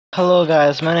Hello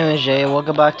guys, my name is Jay.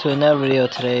 Welcome back to another video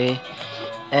today,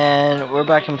 and we're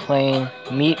back in playing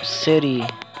Meepcity.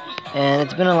 And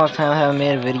it's been a long time I haven't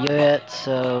made a video yet,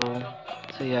 so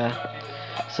yeah.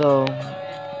 So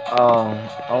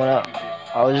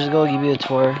I'll just go give you a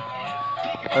tour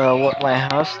what my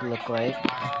house look like.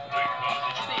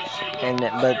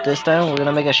 But this time we're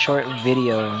gonna make a short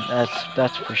video.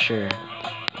 That's for sure.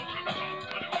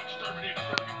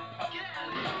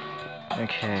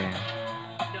 Okay.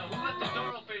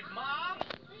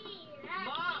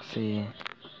 See.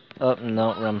 Oh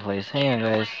no, run place. Hang on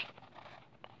guys.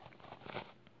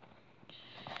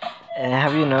 And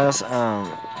have you noticed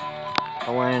I'm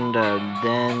wearing the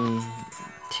Dan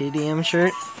TDM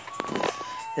shirt?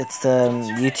 It's the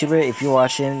YouTuber. If you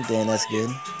watch him, then that's good.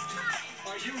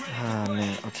 Oh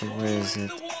man, okay, where is it?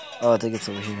 Oh, I think it's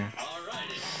over here.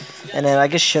 And then I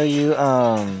can show you,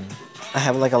 I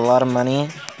have like a lot of money,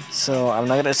 so I'm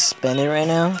not gonna spend it right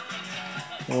now.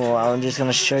 Well, I'm just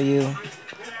gonna show you.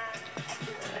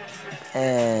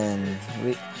 And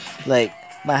like,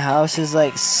 my house is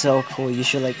like so cool. You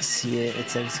should like see it.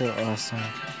 It's like so awesome.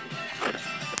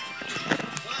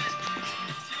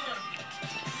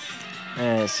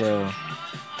 Alright, so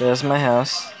there's my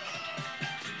house.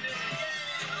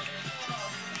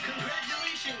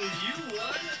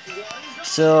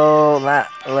 So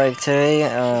like today,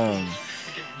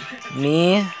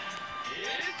 me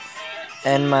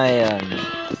and my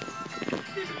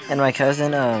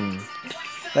cousin,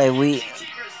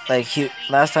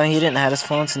 last time he didn't have his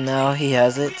phone, so now he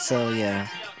has it. So yeah.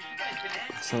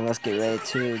 So let's get ready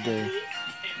to do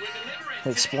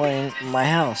exploring my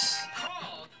house.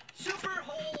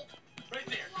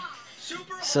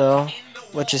 So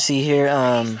what you see here,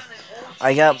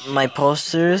 I got my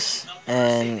posters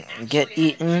and Get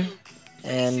Eaten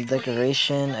and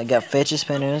decoration. I got fidget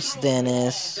spinners,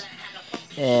 Dennis,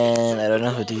 and I don't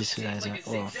know who these guys are.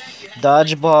 Well,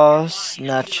 dodgeballs,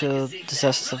 natural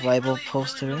disaster survival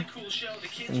poster,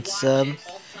 and sub,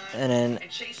 and then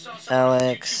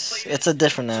Alex. It's a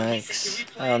different Alex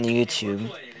on YouTube,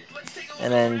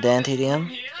 and then Dan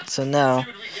TDM. So now,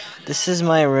 this is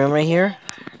my room right here.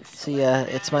 So yeah,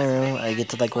 it's my room. I get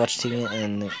to like watch TV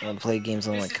and play games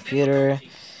on my computer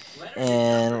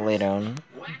and lay down.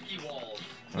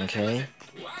 Okay.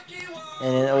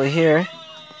 And then over here,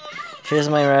 here's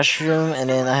my restroom, and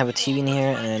then I have a TV in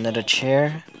here and another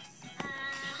chair.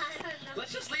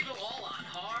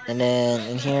 And then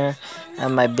in here, I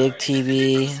have my big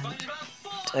TV,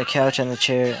 a couch and a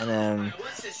chair, and a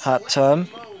hot tub.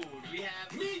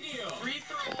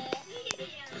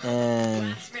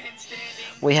 And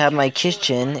we have my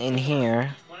kitchen in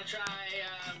here.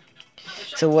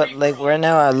 So what, like right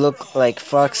now I look like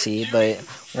Foxy, but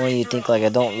when you think like I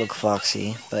don't look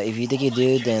Foxy, but if you think you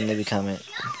do, then maybe comment.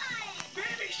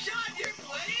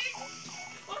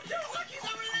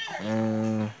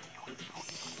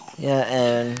 Yeah,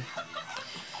 and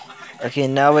okay,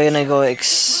 now we're gonna go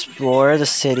explore the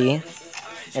city,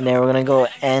 and then we're gonna go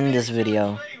end this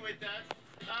video.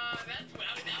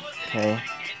 Okay.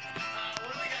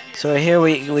 So here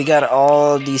we got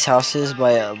all these houses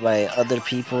by other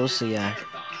people. So yeah.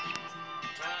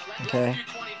 Okay.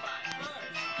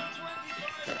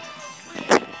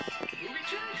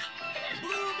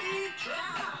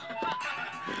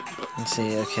 Let's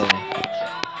see. Okay.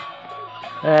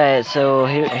 All right. So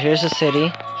here's the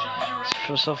city.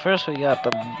 So first we got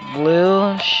the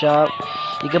blue shop.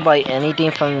 You can buy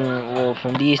anything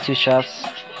from these two shops.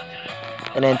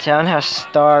 And then town has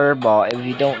Starball. If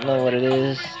you don't know what it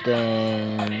is,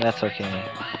 then that's okay.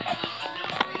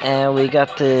 And we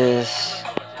got this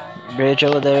bridge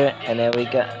over there, and then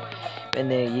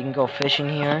you can go fishing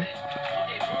here.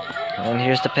 And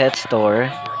here's the pet store.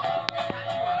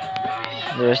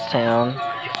 There's town.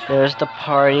 There's the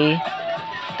party.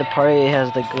 The party has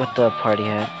with the party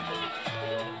hat.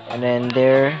 And then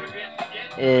there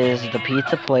is the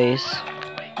pizza place.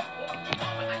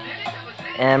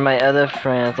 And my other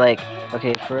friends, like,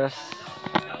 okay, first,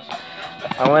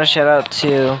 I want to shout out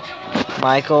to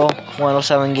Michael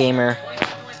 107 Gamer.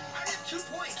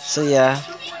 So yeah,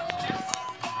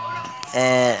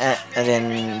 and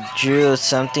then Drew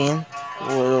something.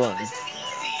 I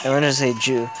want to say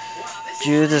Drew.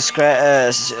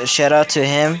 Shout out to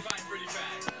him.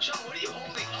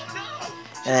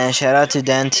 And shout out to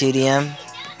Dan TDM.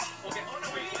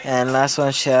 And last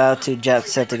one, shout out to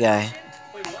Jatsepticeye guy.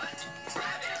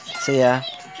 So yeah.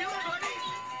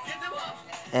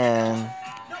 And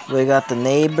we got the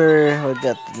neighbor.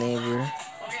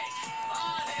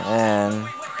 And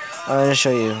I'm gonna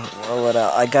show you what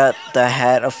I got. The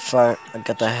hat I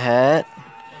got the hat.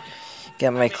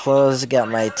 Got my clothes. Got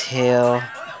my tail.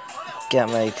 Got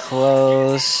my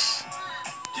clothes.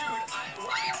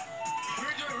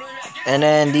 And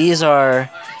then these are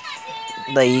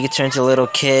like you can turn to little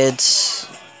kids.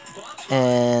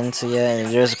 And so yeah,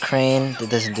 and there's a crane that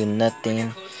doesn't do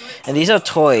nothing. And these are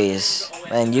toys.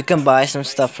 And you can buy some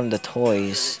stuff from the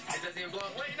toys.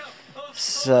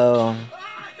 So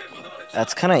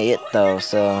that's kinda it though,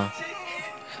 so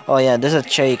oh yeah, there's a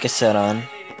chair you can sit on.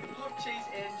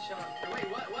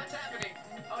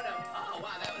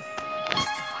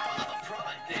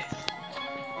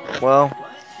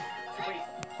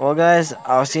 Well, guys,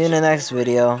 I'll see you in the next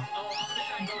video.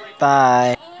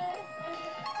 Bye.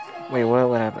 Wait,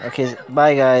 what happened? Okay,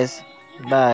 bye guys. Bye.